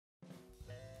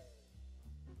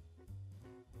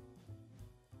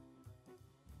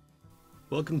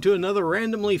Welcome to another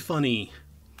Randomly Funny.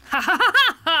 Ha ha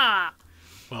ha ha!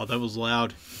 Wow, that was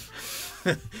loud.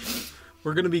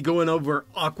 We're going to be going over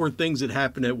awkward things that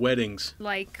happen at weddings.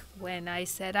 Like when I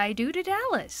said I do to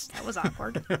Dallas. That was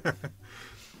awkward.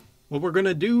 What we're going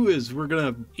to do is we're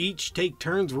going to each take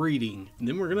turns reading, and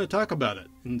then we're going to talk about it.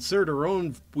 Insert our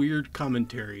own weird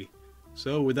commentary.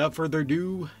 So without further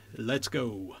ado, let's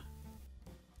go.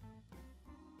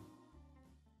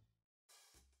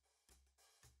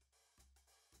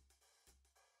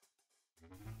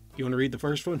 You want to read the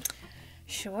first one?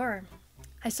 Sure.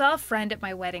 I saw a friend at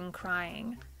my wedding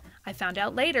crying. I found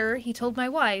out later he told my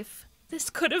wife, this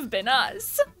could have been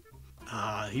us.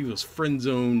 He was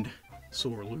friend-zoned.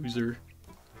 Sore loser.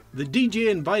 The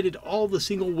DJ invited all the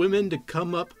single women to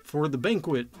come up for the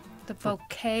banquet. The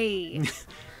bouquet.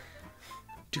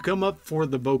 To come up for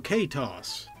the bouquet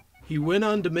toss. He went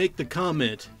on to make the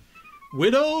comment,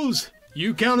 "Widows,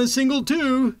 you count as single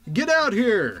too. Get out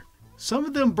here." Some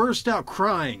of them burst out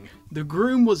crying. The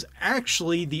groom was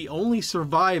actually the only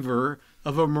survivor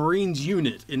of a Marines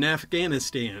unit in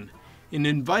Afghanistan and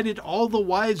invited all the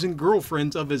wives and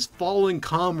girlfriends of his fallen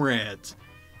comrades.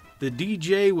 The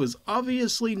DJ was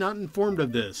obviously not informed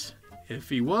of this. If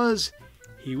he was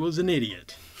an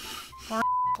idiot.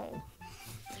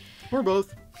 Or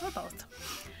both. Or both.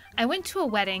 I went to a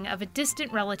wedding of a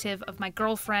distant relative of my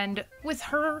girlfriend with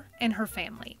her and her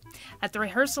family. At the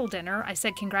rehearsal dinner, I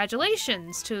said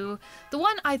congratulations to the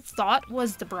one I thought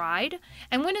was the bride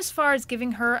and went as far as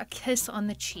giving her a kiss on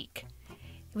the cheek.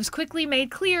 It was quickly made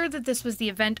clear that this was the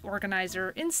event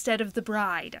organizer instead of the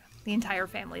bride. The entire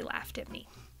family laughed at me.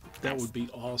 That would be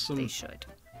awesome. They should.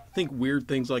 I think weird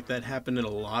things like that happen at a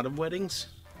lot of weddings.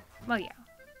 Well, yeah.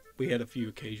 We had a few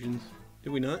occasions. Did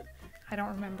we not? I don't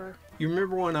remember. You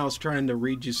remember when I was trying to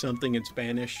read you something in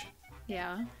Spanish?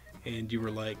 Yeah. And you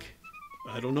were like,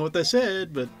 I don't know what that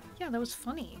said, but... Yeah, that was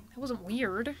funny. That wasn't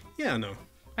weird. Yeah, I know.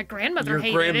 My grandmother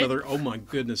hated Your grandmother, oh my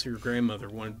goodness, your grandmother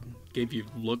gave you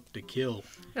look to kill.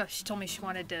 Oh, she told me she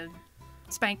wanted to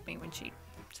spank me when she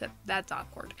said, that's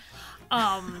awkward.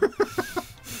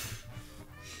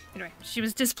 Anyway, she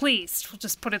was displeased. We'll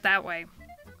just put it that way.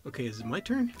 Okay, is it my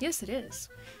turn? Yes, it is.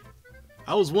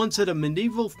 I was once at a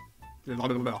medieval... That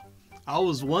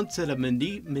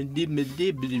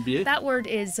word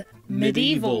is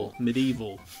medieval.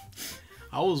 Medieval.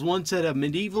 I was once at a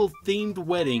medieval-themed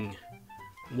wedding.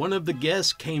 One of the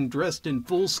guests came dressed in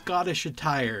full Scottish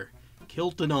attire,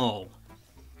 kilt and all.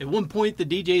 At one point, the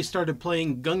DJ started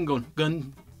playing gun game,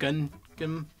 Gangnam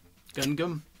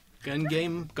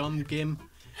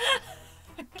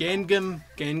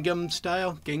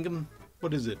style, Gangnam.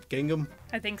 What is it? Gangnam?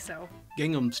 I think so.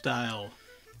 Gangnam style.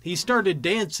 He started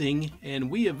dancing, and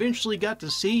we eventually got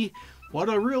to see what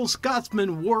a real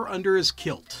Scotsman wore under his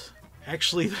kilt.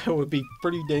 Actually, that would be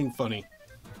pretty dang funny.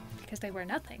 Because they wear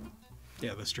nothing.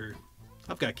 Yeah, that's true.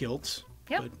 I've got kilts.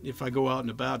 Yep. But if I go out and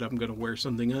about, I'm going to wear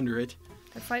something under it.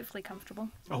 They're frightfully comfortable.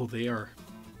 Oh, they are.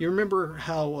 You remember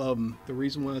how the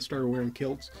reason why I started wearing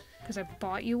kilts? Because I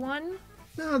bought you one?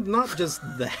 No, not just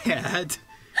that.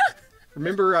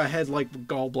 Remember I had like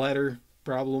gallbladder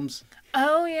problems?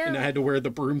 Oh, yeah. And I had to wear the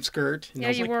broom skirt. And Yeah,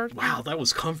 I was you like, wore... wow, that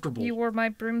was comfortable. You wore my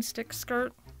broomstick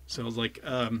skirt. So I was like,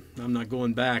 I'm not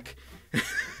going back.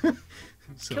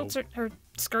 So, Kilts or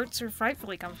skirts are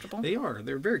frightfully comfortable. They are.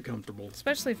 They're very comfortable.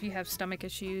 Especially if you have stomach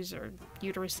issues or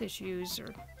uterus issues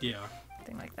or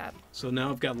thing like that. So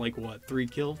now I've got like, what, 3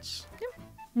 kilts? Yep.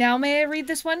 Now may I read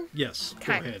this one? Yes,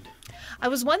 Okay. Go ahead. I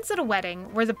was once at a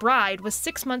wedding where the bride was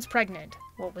 6 months pregnant.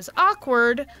 What was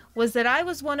awkward was that I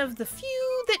was one of the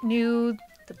few that knew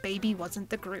the baby wasn't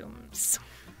the groom's.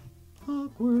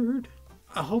 Awkward.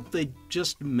 I hope they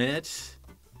just met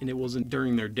and it wasn't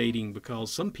during their dating,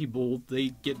 because some people, they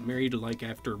get married like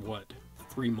after, what,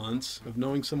 3 months of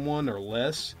knowing someone or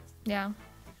less? Yeah.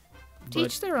 To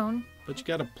each their own. But you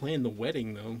gotta plan the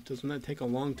wedding, though. Doesn't that take a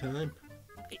long time?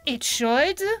 It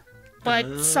should,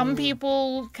 but some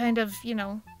people kind of,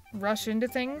 rush into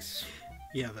things.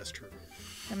 Yeah, that's true.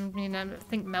 I mean, I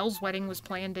think Mel's wedding was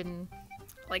planned in,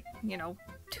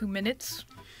 2 minutes.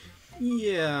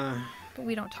 Yeah. But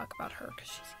we don't talk about her,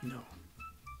 because she's... No.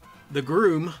 The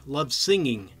groom loves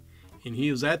singing, and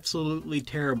he was absolutely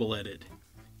terrible at it.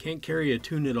 Can't carry a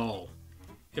tune at all.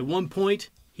 At one point,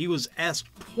 he was asked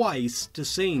twice to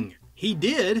sing. He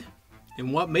did,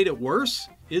 and what made it worse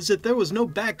is that there was no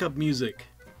backup music.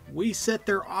 We sat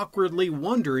there awkwardly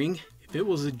wondering if it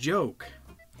was a joke.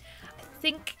 I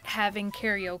think having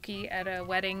karaoke at a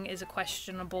wedding is a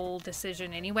questionable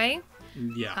decision anyway.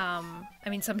 Yeah. I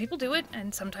mean, some people do it,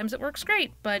 and sometimes it works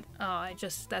great, but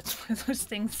that's one of those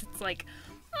things, it's like,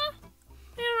 I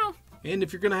don't know. And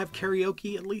if you're going to have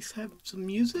karaoke, at least have some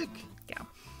music. Yeah.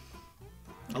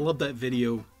 I love that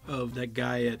video of that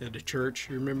guy at a church.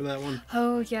 You remember that one?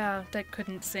 Oh, yeah, that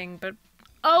couldn't sing, but...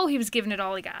 Oh, he was giving it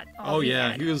all he got.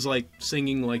 He was like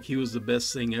singing like he was the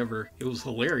best thing ever. It was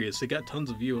hilarious. It got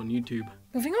tons of view on YouTube.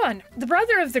 Moving on. The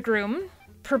brother of the groom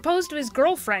proposed to his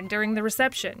girlfriend during the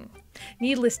reception.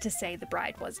 Needless to say, the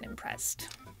bride wasn't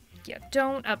impressed. Yeah,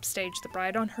 don't upstage the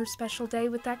bride on her special day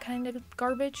with that kind of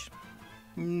garbage.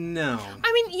 No.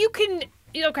 I mean, you can...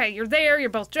 Okay, you're there,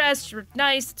 you're both dressed, you're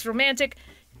nice, it's romantic.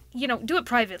 You know, do it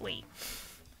privately.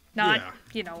 Not,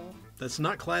 That's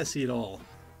not classy at all.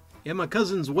 At my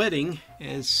cousin's wedding,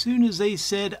 as soon as they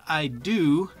said I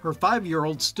do, her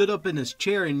 5-year-old stood up in his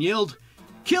chair and yelled,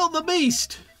 "Kill the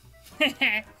beast!"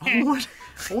 I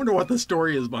wonder what the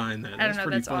story is behind that. I don't know,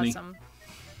 pretty that's funny. awesome.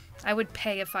 I would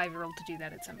pay a 5-year-old to do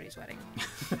that at somebody's wedding.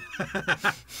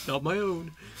 Not my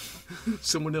own.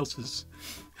 Someone else's.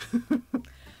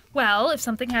 Well, if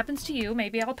something happens to you,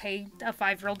 maybe I'll pay a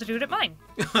 5-year-old to do it at mine.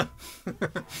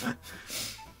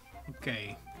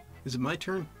 Okay. Is it my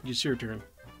turn? It's your turn.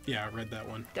 Yeah, I read that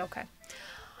one. Okay.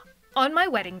 On my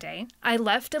wedding day, I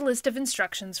left a list of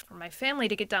instructions for my family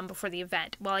to get done before the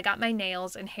event while I got my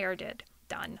nails and hair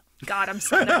done. God, I'm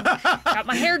Southern. Got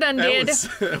my hair done,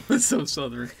 That was so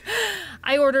Southern.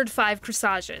 I ordered 5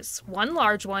 corsages, 1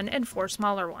 large one and 4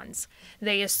 smaller ones.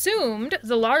 They assumed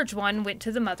the large one went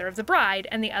to the mother of the bride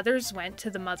and the others went to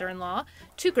the mother-in-law,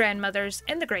 2 grandmothers,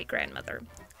 and the great-grandmother.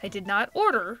 I did not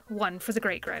order one for the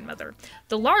great-grandmother.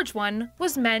 The large one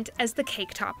was meant as the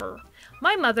cake topper.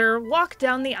 My mother walked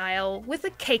down the aisle with a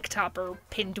cake topper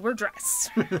pinned to her dress.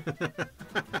 I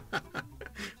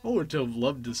would have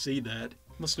loved to see that.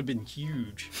 Must have been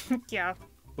huge. Yeah.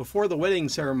 Before the wedding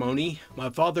ceremony, my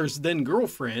father's then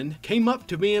girlfriend came up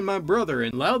to me and my brother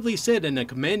and loudly said in a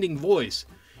commanding voice,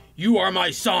 "You are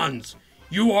my sons.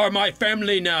 You are my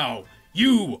family now.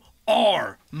 You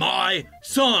are my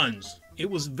sons." It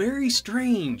was very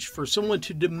strange for someone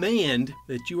to demand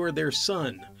that you are their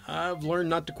son. I've learned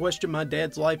not to question my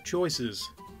dad's life choices,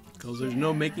 because there's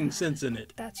no making sense in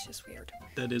it. That's just weird.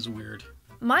 That is weird.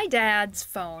 My dad's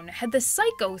phone had the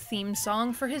Psycho theme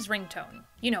song for his ringtone.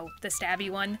 You know, the stabby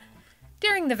one.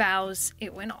 During the vows,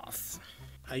 it went off.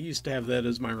 I used to have that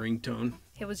as my ringtone.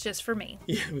 It was just for me.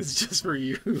 Yeah, it was just for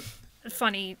you.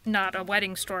 Funny, not a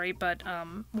wedding story, but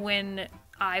when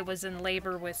I was in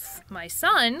labor with my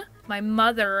son, my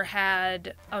mother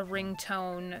had a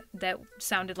ringtone that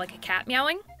sounded like a cat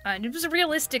meowing. And it was a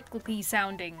realistically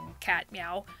sounding cat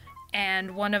meow.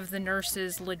 And one of the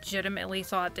nurses legitimately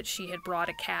thought that she had brought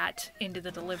a cat into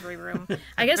the delivery room.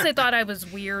 I guess they thought I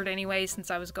was weird anyway, since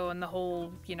I was going the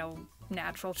whole,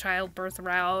 natural childbirth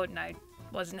route, and I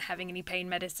wasn't having any pain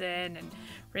medicine, and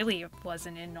really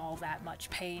wasn't in all that much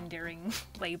pain during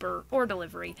labor or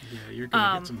delivery. Yeah, you're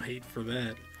gonna get some hate for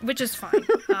that. Which is fine.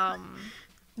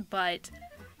 But,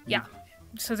 yeah.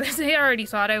 So they already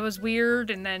thought I was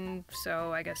weird, and then,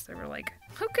 so I guess they were like,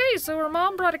 okay, so her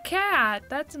mom brought a cat.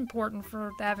 That's important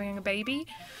for having a baby.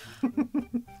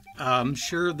 I'm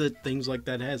sure that things like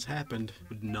that has happened.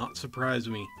 Would not surprise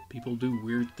me. People do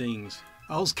weird things.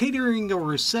 I was catering a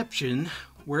reception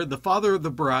where the father of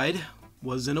the bride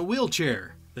was in a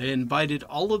wheelchair. They invited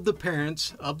all of the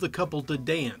parents of the couple to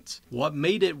dance. What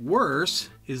made it worse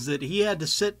is that he had to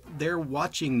sit there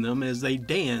watching them as they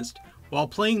danced while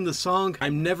playing the song,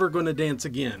 "I'm Never Gonna Dance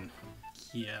Again."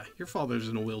 Yeah, your father's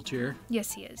in a wheelchair.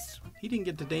 Yes, he is. He didn't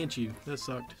get to dance you. That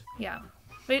sucked. Yeah.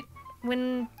 But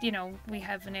when, we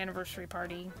have an anniversary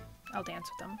party, I'll dance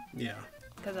with them. Yeah.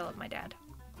 Because I love my dad.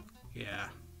 Yeah.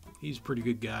 He's a pretty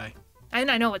good guy.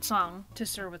 And I know what song, To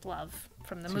Sir With Love,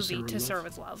 from the movie To Sir Love?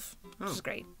 With Love, which Oh. is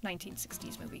great.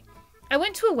 1960s movie. I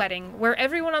went to a wedding where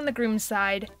everyone on the groom's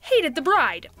side hated the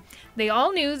bride. They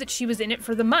all knew that she was in it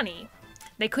for the money.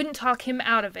 They couldn't talk him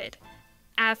out of it.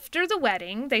 After the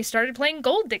wedding, they started playing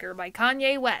Gold Digger by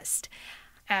Kanye West.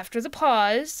 After the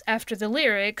pause, after the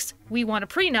lyrics, "We want a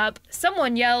prenup,"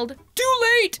 someone yelled, "Too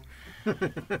late!"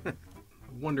 I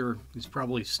wonder, he's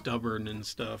probably stubborn and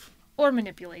stuff. Or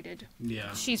manipulated.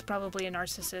 Yeah. She's probably a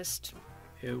narcissist.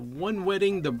 At one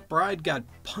wedding, the bride got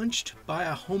punched by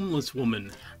a homeless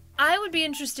woman. I would be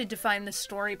interested to find the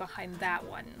story behind that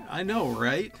one. I know,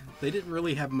 right? They didn't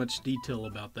really have much detail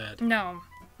about that. No.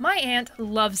 My aunt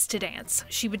loves to dance.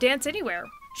 She would dance anywhere.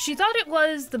 She thought it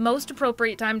was the most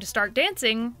appropriate time to start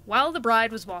dancing while the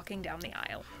bride was walking down the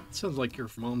aisle. Sounds like your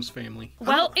mom's family.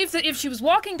 Well, if she was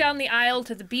walking down the aisle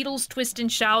to the Beatles' Twist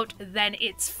and Shout, then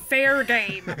it's fair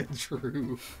game.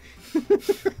 True.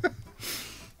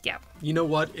 Yeah. You know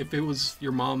what? If it was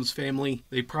your mom's family,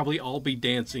 they'd probably all be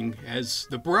dancing as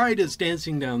the bride is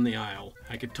dancing down the aisle.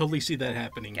 I could totally see that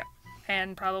happening. Yeah.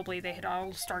 and probably they had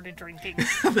all started drinking.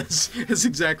 That's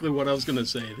exactly what I was going to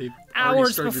say. They Hours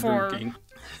already started before. drinking.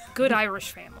 Good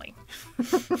Irish family.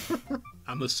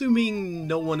 I'm assuming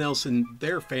no one else in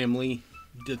their family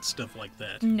did stuff like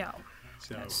that. No.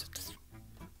 So,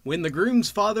 when the groom's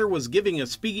father was giving a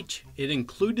speech, it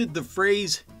included the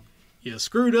phrase, "You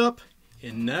screwed up,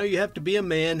 and now you have to be a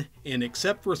man and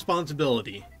accept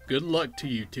responsibility. Good luck to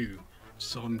you two."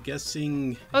 So I'm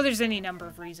guessing... Oh, there's any number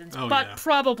of reasons, Oh, but yeah.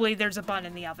 probably there's a bun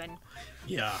in the oven.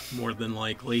 Yeah, more than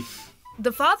likely.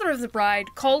 The father of the bride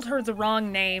called her the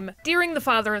wrong name during the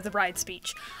father of the bride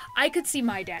speech. I could see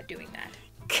my dad doing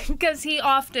that. Because he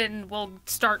often will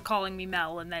start calling me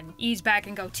Mel and then ease back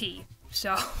and go T.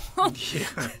 So...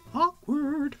 Yeah.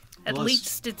 Awkward. At Plus,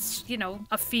 least it's,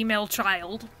 a female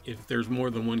child. if there's more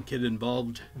than one kid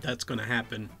involved, that's going to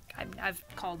happen. I've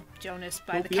called Jonas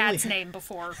by Oh, the really? cat's name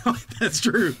before. That's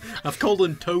true. I've called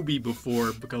him Toby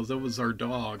before because that was our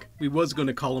dog. We was going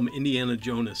to call him Indiana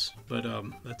Jonas, but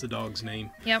that's a dog's name.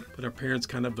 Yep. But our parents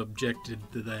kind of objected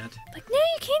to that. Like, no,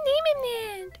 you can't name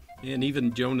him that. And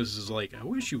even Jonas is like, I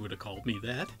wish you would have called me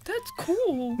that. That's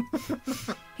cool.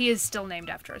 He is still named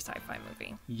after a sci-fi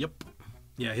movie. Yep.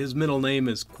 Yeah, his middle name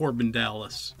is Corbin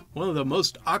Dallas. One of the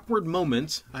most awkward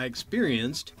moments I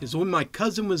experienced is when my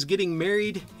cousin was getting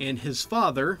married and his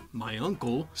father, my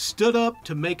uncle, stood up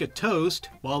to make a toast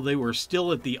while they were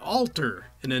still at the altar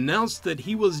and announced that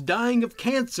he was dying of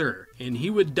cancer and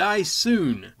he would die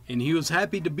soon and he was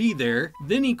happy to be there.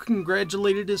 Then he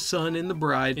congratulated his son and the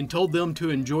bride and told them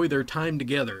to enjoy their time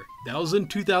together. That was in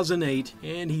 2008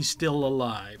 and he's still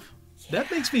alive. That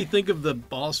makes me think of the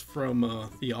boss from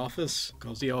The Office,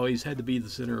 because he always had to be the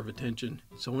center of attention.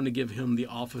 So I want to give him the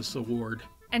Office Award.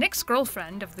 An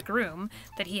ex-girlfriend of the groom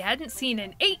that he hadn't seen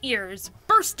in 8 years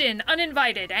burst in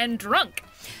uninvited and drunk.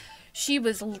 She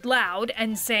was loud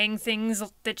and saying things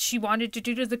that she wanted to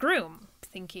do to the groom,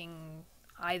 thinking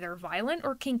either violent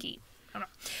or kinky. I don't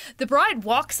know. The bride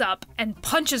walks up and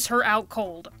punches her out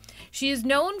cold. She is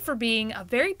known for being a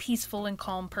very peaceful and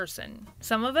calm person.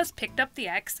 Some of us picked up the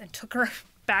ex and took her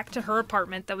back to her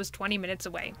apartment that was 20 minutes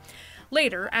away.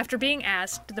 Later, after being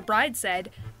asked, the bride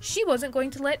said she wasn't going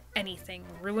to let anything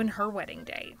ruin her wedding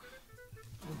day.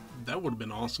 That would have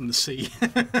been awesome to see.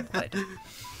 Good.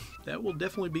 That will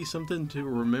definitely be something to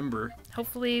remember.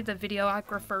 Hopefully the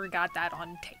videographer got that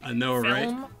on tape. I know, right?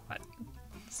 Film, but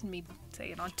it's me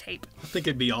saying on tape. I think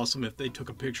it'd be awesome if they took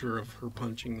a picture of her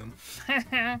punching them.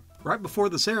 Right before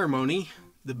the ceremony,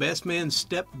 the best man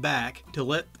stepped back to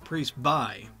let the priest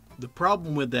by. The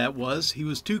problem with that was he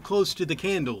was too close to the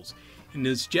candles, and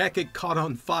his jacket caught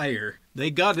on fire.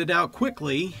 They got it out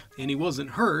quickly, and he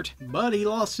wasn't hurt, but he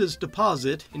lost his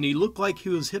deposit, and he looked like he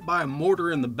was hit by a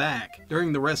mortar in the back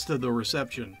during the rest of the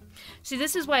reception. See,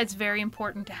 this is why it's very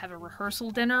important to have a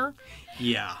rehearsal dinner.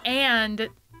 Yeah. And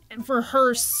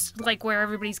rehearse like where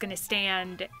everybody's going to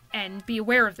stand and be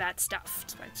aware of that stuff.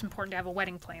 That's why it's important to have a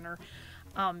wedding planner,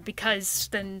 because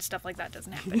then stuff like that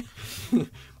doesn't happen.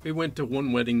 We went to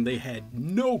one wedding, they had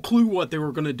no clue what they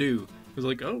were going to do. It was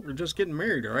like, oh, we're just getting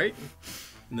married, all right?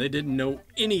 And they didn't know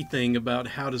anything about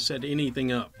how to set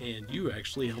anything up. And you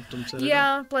actually helped them set it up.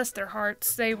 Yeah, bless their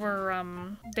hearts. They were,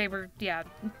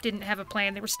 didn't have a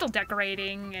plan. They were still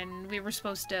decorating, and we were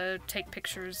supposed to take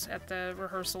pictures at the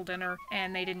rehearsal dinner,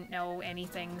 and they didn't know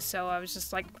anything. So I was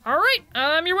just like, all right,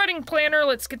 I'm your wedding planner.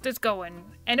 Let's get this going.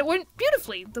 And it went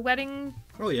beautifully. The wedding.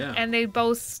 Oh, yeah. And they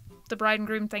both, the bride and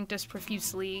groom, thanked us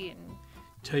profusely, and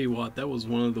Tell you what, that was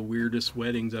one of the weirdest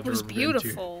weddings I've ever been to. it was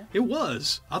beautiful. It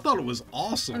was. I thought it was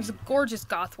awesome. It was a gorgeous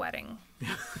goth wedding.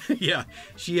 Yeah.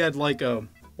 She had like a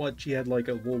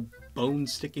little bone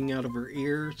sticking out of her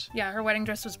ears. Yeah, her wedding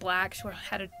dress was black. She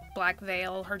had a black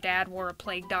veil. Her dad wore a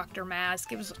plague doctor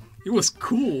mask. It was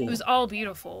cool. It was all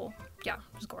beautiful. Yeah,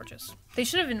 it was gorgeous. They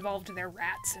should have involved their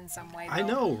rats in some way, though. I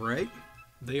know, right?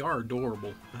 They are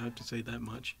adorable. I have to say that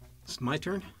much. It's my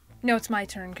turn? No, it's my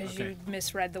turn, because Okay. you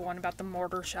misread the one about the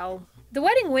mortar shell. The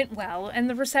wedding went well, and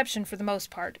the reception for the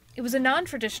most part. It was a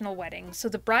non-traditional wedding, so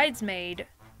the bridesmaid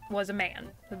was a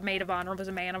man. The maid of honor was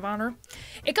a man of honor.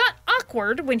 It got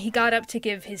awkward when he got up to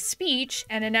give his speech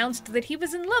and announced that he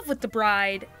was in love with the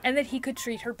bride and that he could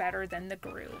treat her better than the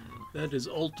groom. That is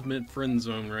ultimate friend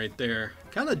zone right there.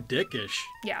 Kind of dickish.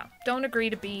 Yeah, don't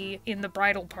agree to be in the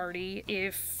bridal party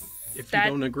if you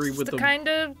don't agree with the kind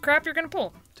of crap you're gonna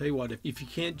pull. Tell you what, if you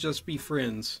can't just be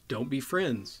friends, don't be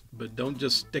friends. But don't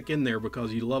just stick in there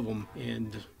because you love them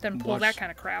and Then pull that kind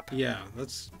of crap. Yeah,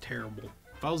 that's terrible.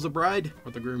 If I was the bride or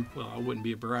the groom, well, I wouldn't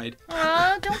be a bride.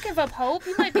 Don't give up hope.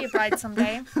 You might be a bride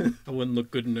someday. I wouldn't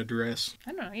look good in a dress.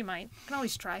 I don't know, you might. You can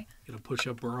always try. Get a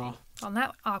push-up bra. On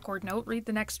that awkward note, read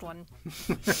the next one.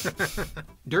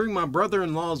 During my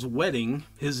brother-in-law's wedding,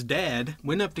 his dad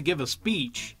went up to give a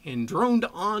speech and droned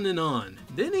on and on.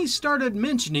 Then he started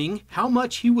mentioning how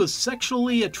much he was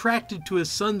sexually attracted to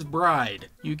his son's bride.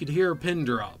 You could hear a pin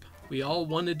drop. We all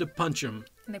wanted to punch him.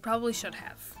 And they probably should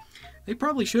have. They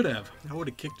probably should have. I would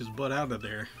have kicked his butt out of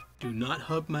there. Do not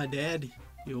hug my dad.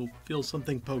 You'll feel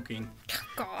something poking.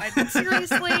 God,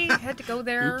 seriously? Had to go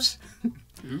there? Oops.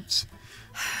 Oops.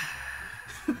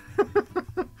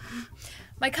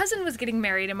 My cousin was getting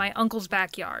married in my uncle's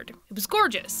backyard. It was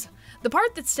gorgeous. The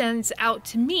part that stands out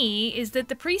to me is that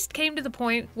the priest came to the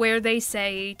point where they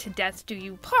say, "To death do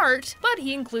you part," but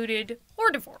he included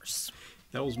 "or divorce."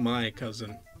 That was my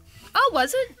cousin. Oh,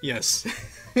 was it? Yes.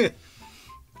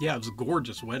 Yeah, it was a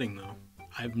gorgeous wedding, though.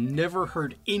 I've never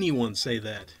heard anyone say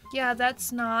that. Yeah,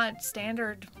 that's not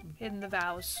standard in the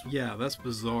vows. Yeah, that's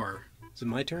bizarre. Is it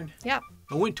my turn? Yeah.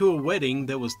 I went to a wedding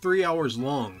that was 3 hours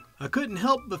long. I couldn't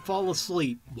help but fall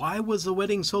asleep. Why was the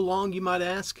wedding so long, you might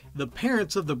ask? The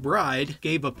parents of the bride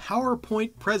gave a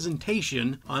PowerPoint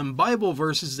presentation on Bible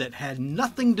verses that had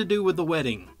nothing to do with the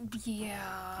wedding.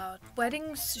 Yeah,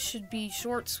 weddings should be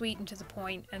short, sweet, and to the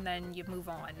point, and then you move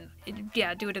on.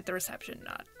 Do it at the reception,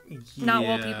 not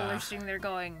while people are sitting there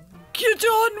going, "Get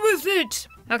on with it!"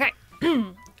 Okay.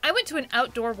 I went to an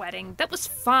outdoor wedding that was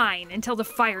fine until the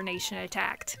Fire Nation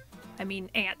attacked. I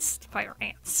mean, ants. Fire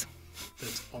ants.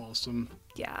 That's awesome.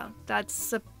 Yeah,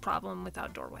 that's a problem with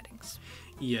outdoor weddings.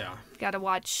 Yeah. Gotta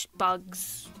watch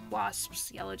bugs,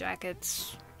 wasps, yellow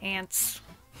jackets, ants,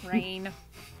 rain.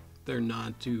 They're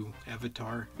nod to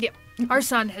Avatar. Yep. Our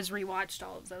son has rewatched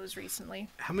all of those recently.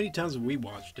 How many times have we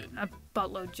watched it? A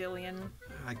buttload jillion.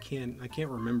 I can't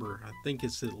remember. I think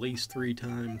it's at least 3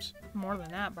 times. More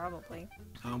than that, probably.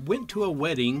 Went to a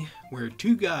wedding where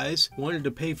 2 guys wanted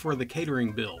to pay for the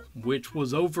catering bill, which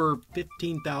was over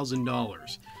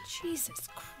 $15,000. Jesus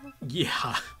Christ.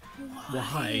 Yeah.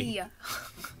 Why?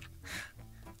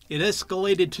 It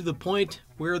escalated to the point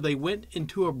where they went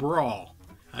into a brawl.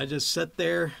 I just sat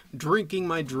there drinking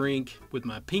my drink with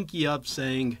my pinky up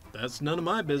saying, "That's none of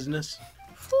my business."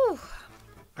 Whew.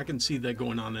 I can see that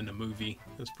going on in a movie.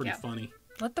 That's pretty funny.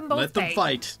 Let them both Let them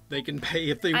fight. They can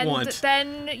pay if they want.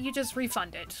 And then you just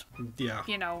refund it. Yeah.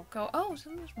 You know, go,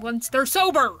 once they're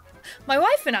sober. My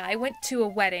wife and I went to a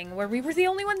wedding where we were the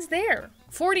only ones there.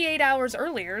 48 hours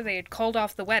earlier, they had called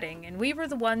off the wedding, and we were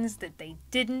the ones that they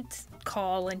didn't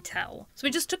call and tell. So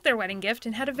we just took their wedding gift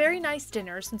and had a very nice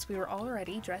dinner since we were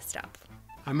already dressed up.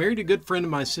 I married a good friend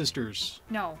of my sister's.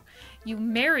 No, you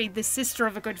married the sister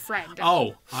of a good friend.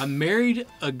 Oh, I married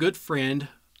a good friend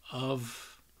of...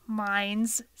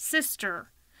 Mine's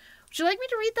sister. Would you like me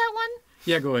to read that one?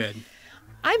 Yeah, go ahead.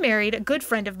 I married a good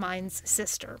friend of mine's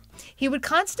sister. He would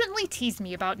constantly tease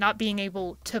me about not being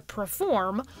able to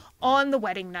perform on the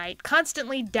wedding night,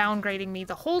 constantly downgrading me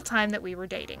the whole time that we were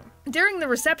dating. During the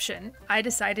reception, I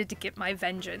decided to get my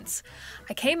vengeance.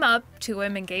 I came up to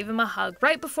him and gave him a hug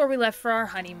right before we left for our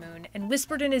honeymoon and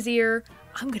whispered in his ear,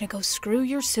 "I'm gonna go screw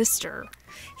your sister."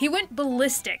 He went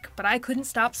ballistic, but I couldn't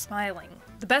stop smiling.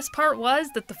 The best part was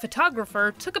that the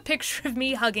photographer took a picture of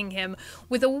me hugging him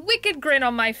with a wicked grin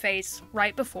on my face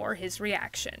right before his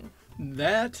reaction.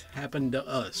 That happened to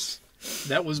us.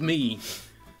 That was me.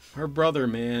 Her brother,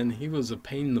 man, he was a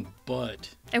pain in the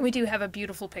butt. And we do have a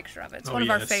beautiful picture of it. It's one of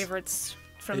our favorites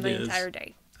from the entire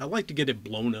day. I'd like to get it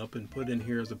blown up and put in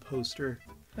here as a poster.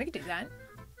 We could do that.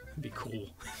 That'd be cool.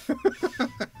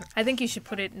 I think you should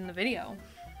put it in the video.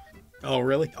 Oh,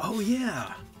 really? Oh,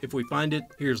 yeah. If we find it,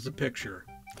 here's the picture.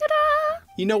 Ta-da!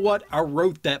 You know what? I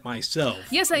wrote that myself.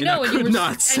 Yes, I know. I could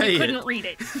not say it. And you couldn't read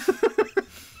it.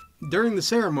 During the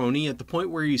ceremony, at the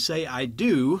point where you say "I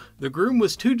do," the groom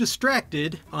was too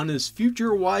distracted on his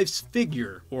future wife's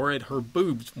figure, or at her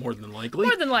boobs, more than likely.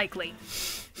 More than likely.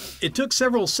 It took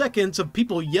several seconds of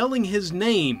people yelling his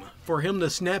name for him to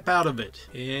snap out of it,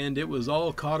 and it was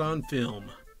all caught on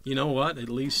film. You know what? At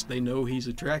least they know he's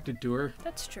attracted to her.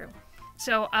 That's true.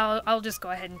 So I'll just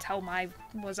go ahead and tell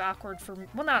was awkward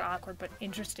well, not awkward, but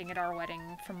interesting at our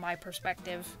wedding from my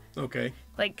perspective. Okay.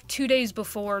 Like 2 days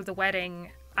before the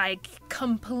wedding, I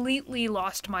completely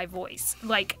lost my voice.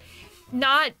 Like,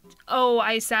 not,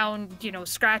 I sound,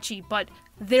 scratchy, but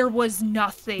there was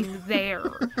nothing there.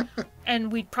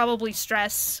 And we'd probably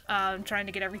stress trying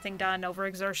to get everything done,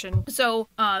 overexertion. So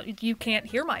you can't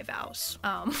hear my vows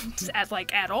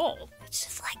at all. It's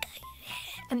just like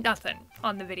and nothing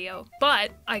on the video.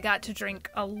 But I got to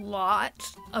drink a lot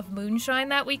of moonshine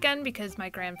that weekend because my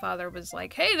grandfather was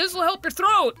like, hey, this will help your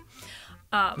throat.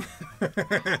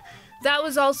 That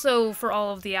was also for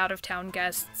all of the out-of-town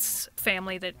guests,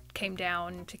 family that came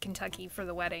down to Kentucky for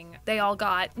the wedding. They all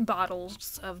got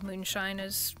bottles of moonshine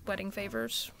as wedding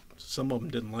favors. Some of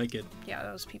them didn't like it. Yeah,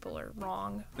 those people are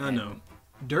wrong. I know.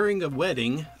 During a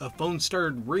wedding, a phone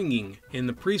started ringing, and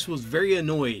the priest was very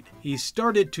annoyed. He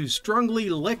started to strongly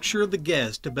lecture the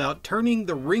guest about turning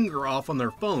the ringer off on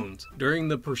their phones during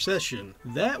the procession.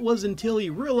 That was until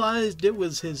he realized it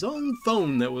was his own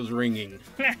phone that was ringing.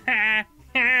 That's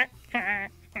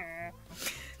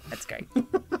great.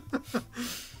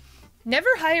 Never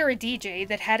hire a DJ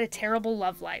that had a terrible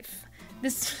love life.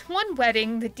 This one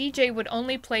wedding, the DJ would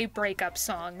only play breakup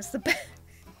songs.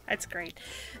 That's great.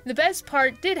 The best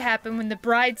part did happen when the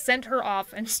bride sent her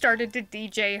off and started to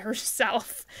DJ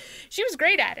herself. She was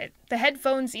great at it. The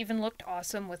headphones even looked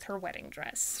awesome with her wedding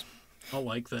dress. I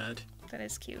like that. That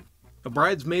is cute. A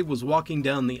bridesmaid was walking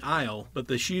down the aisle, but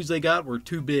the shoes they got were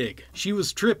too big. She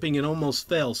was tripping and almost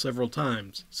fell several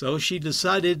times, so she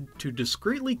decided to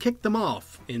discreetly kick them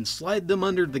off and slide them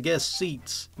under the guest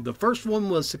seats. The first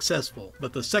one was successful,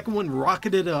 but the second one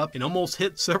rocketed up and almost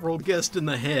hit several guests in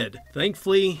the head.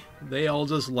 Thankfully, they all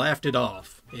just laughed it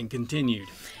off and continued.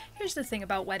 Here's the thing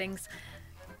about weddings.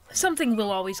 Something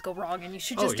will always go wrong, and you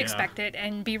should just expect it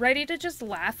and be ready to just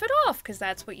laugh it off, because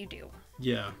that's what you do.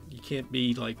 Yeah, you can't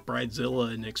be like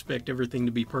Bridezilla and expect everything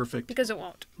to be perfect. Because it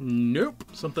won't. Nope,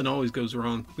 something always goes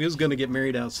wrong. We was going to get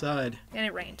married outside. And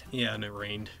it rained. Yeah, and it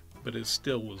rained, but it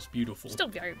still was beautiful. Still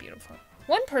very beautiful.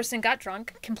 One person got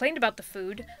drunk, complained about the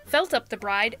food, felt up the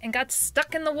bride, and got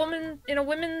stuck in a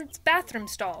women's bathroom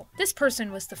stall. This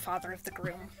person was the father of the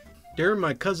groom. During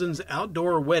my cousin's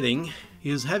outdoor wedding,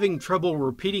 he was having trouble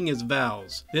repeating his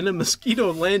vows. Then a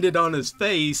mosquito landed on his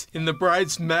face, and the bride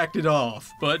smacked it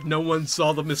off. But no one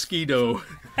saw the mosquito.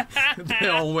 They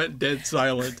all went dead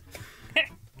silent.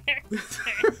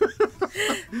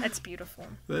 That's beautiful.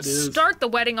 That is. Start the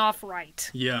wedding off right.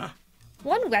 Yeah.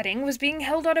 One wedding was being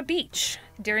held on a beach.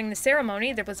 During the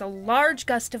ceremony, there was a large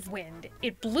gust of wind.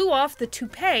 It blew off the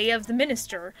toupee of the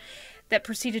minister, that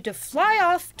proceeded to fly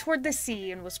off toward the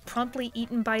sea and was promptly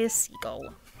eaten by a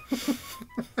seagull.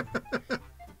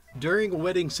 During a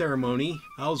wedding ceremony,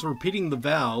 I was repeating the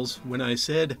vows when I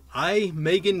said, I,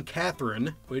 Megan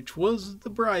Catherine, which was the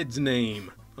bride's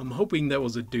name. I'm hoping that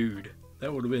was a dude.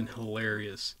 That would have been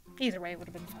hilarious. Either way, it would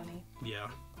have been funny. Yeah.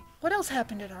 What else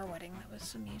happened at our wedding that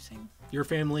was amusing? Your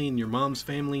family and your mom's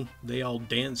family, they all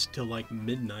danced till like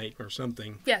midnight or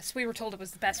something. Yes, we were told it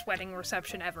was the best wedding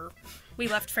reception ever. We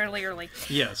left fairly early.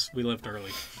 Yes, we left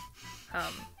early.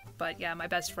 But yeah, my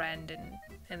best friend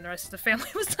and the rest of the family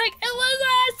was like, it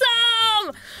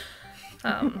was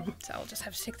awesome! So I'll just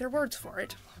have to take their words for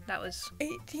it. That was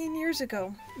 18 years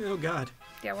ago. Oh, God.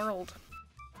 Yeah, we're old.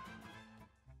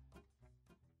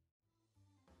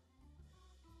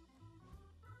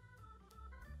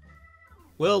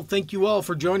 Well, thank you all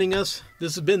for joining us.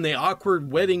 This has been the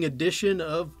awkward wedding edition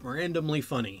of Randomly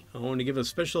Funny. I want to give a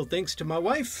special thanks to my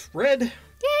wife, Red. Yay!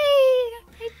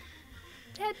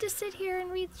 I had to sit here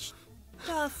and read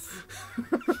stuff.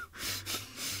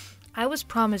 I was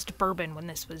promised bourbon when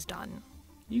this was done.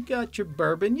 You got your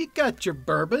bourbon. You got your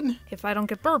bourbon. If I don't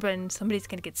get bourbon, somebody's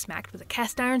going to get smacked with a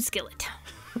cast iron skillet.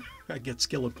 I get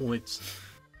skillet points.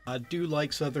 I do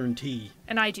like Southern tea.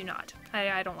 And I do not.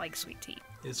 I don't like sweet tea.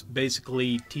 It's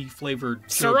basically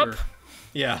tea-flavored syrup. Sugar.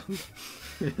 Yeah.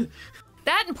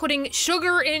 That and putting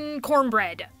sugar in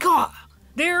cornbread. God!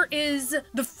 There is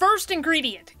the first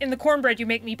ingredient in the cornbread you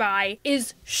make me buy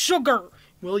is sugar.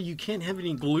 Well, you can't have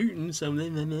any gluten, so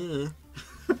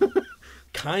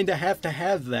kinda have to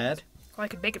have that. Well, I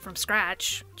could make it from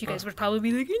scratch. You guys would probably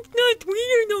be like, it's not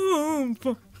sweet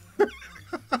enough.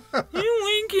 I don't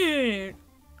like it.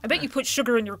 I bet you put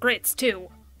sugar in your grits, too.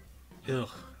 Ugh,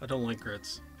 I don't like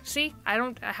grits. See?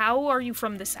 How are you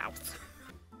from the South?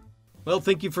 Well,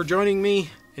 thank you for joining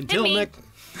me. Until next...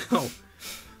 Oh.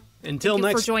 Until next...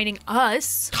 Thank you for joining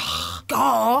us.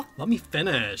 Gah! Let me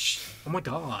finish. Oh my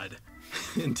God.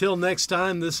 Until next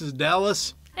time, this is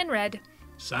Dallas. And Red.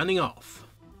 Signing off.